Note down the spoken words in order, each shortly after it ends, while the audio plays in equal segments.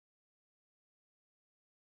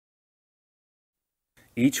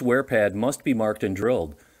Each wear pad must be marked and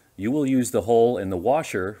drilled. You will use the hole in the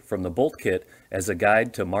washer from the bolt kit as a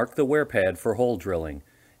guide to mark the wear pad for hole drilling.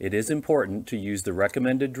 It is important to use the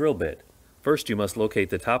recommended drill bit. First, you must locate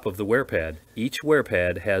the top of the wear pad. Each wear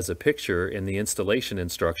pad has a picture in the installation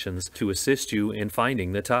instructions to assist you in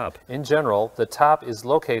finding the top. In general, the top is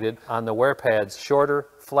located on the wear pad's shorter,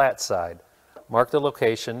 flat side. Mark the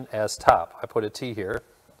location as top. I put a T here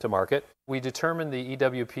to mark it. We determine the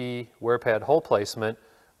EWP wear pad hole placement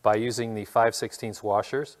by using the 5/16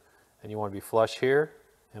 washers. And you want to be flush here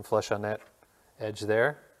and flush on that edge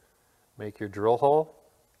there. Make your drill hole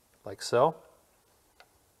like so.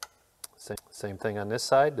 Same thing on this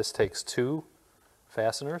side. This takes 2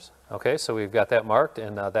 fasteners. Okay, so we've got that marked,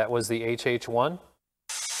 and that was the HH1.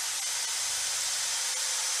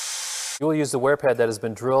 You will use the wear pad that has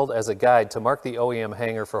been drilled as a guide to mark the OEM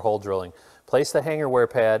hanger for hole drilling. Place the hanger wear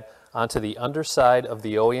pad onto the underside of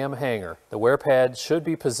the OEM hanger. The wear pad should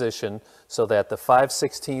be positioned so that the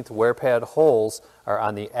 5/16 wear pad holes are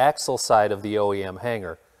on the axle side of the OEM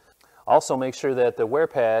hanger. Also make sure that the wear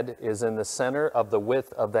pad is in the center of the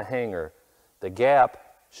width of the hanger. The gap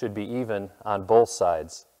should be even on both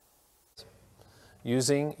sides.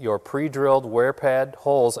 Using your pre-drilled wear pad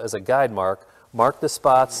holes as a guide mark, mark the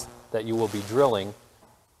spots that you will be drilling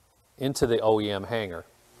into the OEM hanger.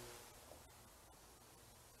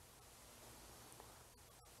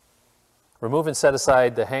 Remove and set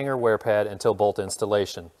aside the hanger wear pad until bolt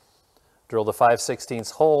installation. Drill the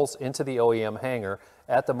 5/16 holes into the OEM hanger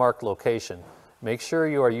at the marked location. Make sure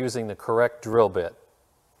you are using the correct drill bit.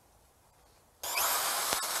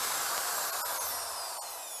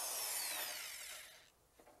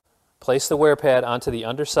 Place the wear pad onto the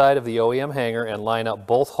underside of the OEM hanger and line up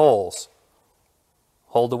both holes.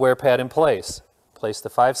 Hold the wear pad in place. Place the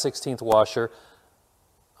 5/16 washer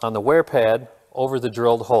on the wear pad over the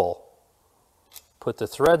drilled hole. Put the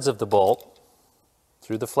threads of the bolt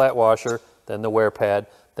through the flat washer, then the wear pad,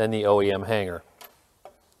 then the OEM hanger.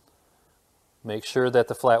 Make sure that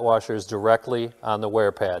the flat washer is directly on the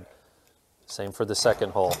wear pad. Same for the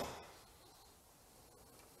second hole.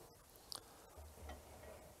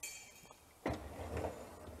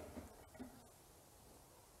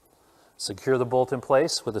 Secure the bolt in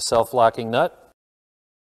place with a self-locking nut.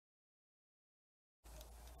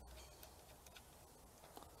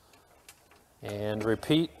 And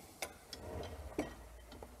repeat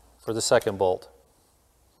for the second bolt.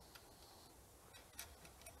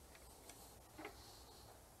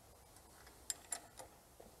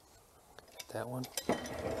 Get that one.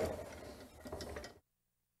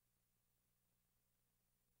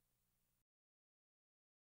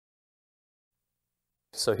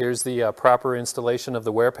 So here's the proper installation of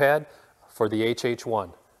the wear pad for the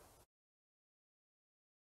HH1.